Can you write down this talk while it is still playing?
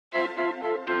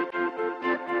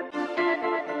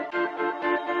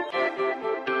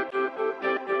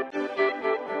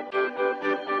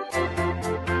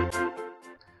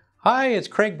Hi, it's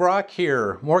Craig Brock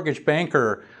here, mortgage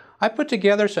banker. I put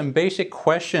together some basic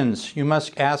questions you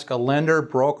must ask a lender,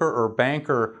 broker, or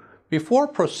banker before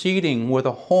proceeding with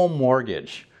a home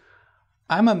mortgage.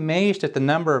 I'm amazed at the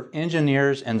number of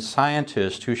engineers and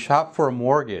scientists who shop for a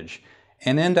mortgage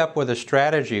and end up with a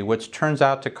strategy which turns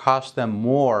out to cost them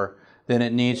more than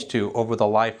it needs to over the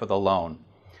life of the loan.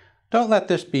 Don't let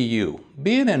this be you.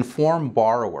 Be an informed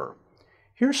borrower.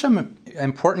 Here's some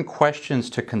important questions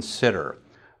to consider.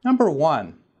 Number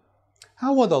one,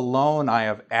 how will the loan I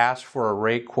have asked for a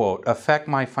rate quote affect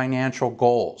my financial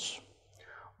goals?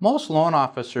 Most loan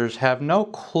officers have no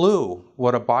clue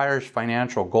what a buyer's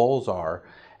financial goals are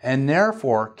and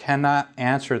therefore cannot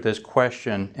answer this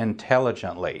question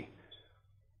intelligently.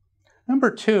 Number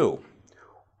two,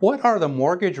 what are the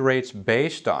mortgage rates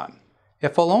based on?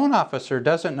 If a loan officer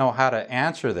doesn't know how to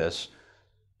answer this,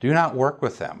 do not work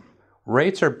with them.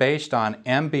 Rates are based on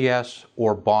MBS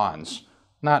or bonds,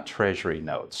 not Treasury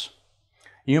notes.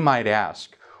 You might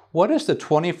ask, what is the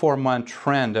 24-month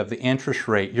trend of the interest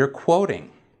rate you're quoting?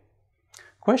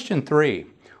 Question 3,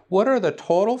 what are the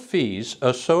total fees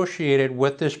associated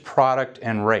with this product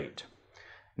and rate?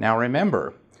 Now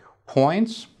remember,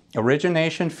 points,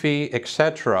 origination fee,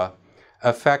 etc.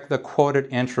 affect the quoted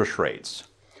interest rates.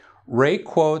 Rate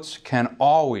quotes can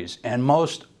always and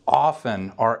most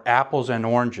often are apples and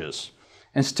oranges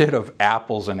instead of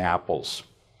apples and apples.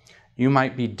 You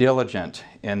might be diligent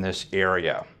in this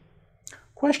area.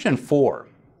 Question 4,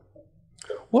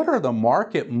 what are the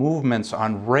market movements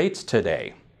on rates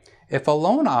today? If a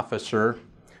loan officer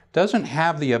doesn't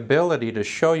have the ability to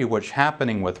show you what's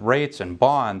happening with rates and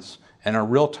bonds in a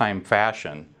real-time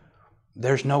fashion,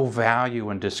 there's no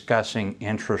value in discussing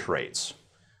interest rates.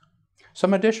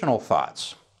 Some additional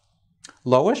thoughts. The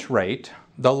lowest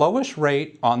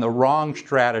rate on the wrong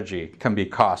strategy can be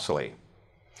costly.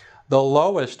 The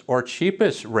lowest or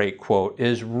cheapest rate quote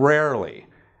is rarely,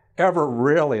 ever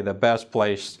really the best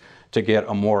place to get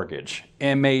a mortgage.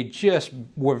 It may just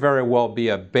very well be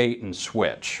a bait and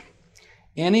switch.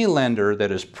 Any lender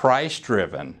that is price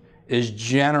driven is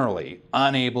generally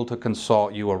unable to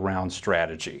consult you around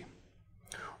strategy.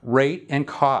 Rate and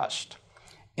cost.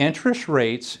 Interest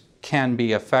rates can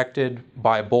be affected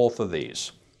by both of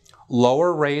these.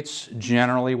 Lower rates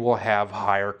generally will have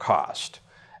higher cost.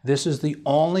 This is the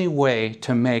only way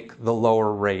to make the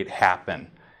lower rate happen.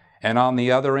 And on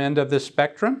the other end of the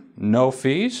spectrum, no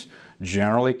fees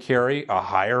generally carry a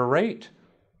higher rate.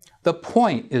 The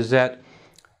point is that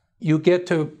you get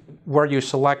to where you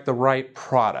select the right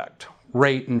product,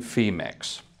 rate and fee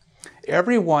mix.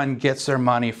 Everyone gets their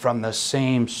money from the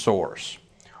same source,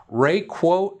 rate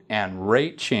quote and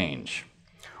rate change.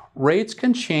 Rates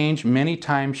can change many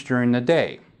times during the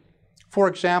day. For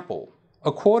example,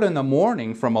 a quote in the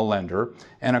morning from a lender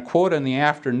and a quote in the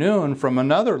afternoon from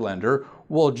another lender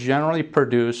will generally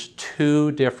produce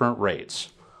two different rates,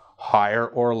 higher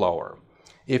or lower.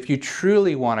 If you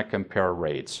truly want to compare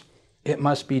rates, it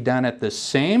must be done at the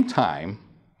same time,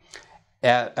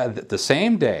 at the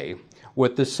same day,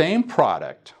 with the same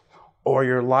product, or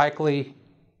you're likely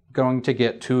going to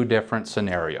get two different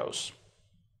scenarios.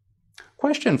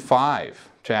 Question 5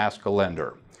 to ask a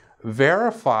lender,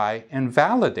 verify and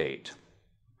validate.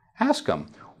 Ask them,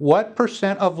 what %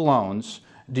 of loans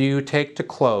do you take to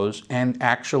close and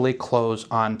actually close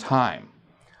on time?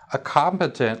 A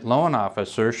competent loan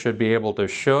officer should be able to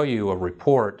show you a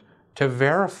report to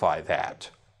verify that.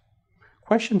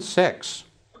 Question 6,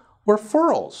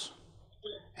 referrals.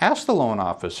 Ask the loan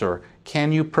officer,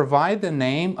 can you provide the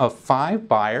name of 5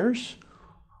 buyers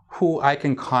who I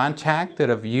can contact that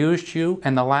have used you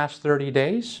in the last 30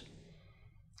 days?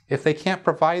 If they can't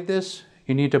provide this,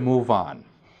 you need to move on.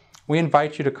 We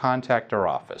invite you to contact our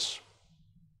office.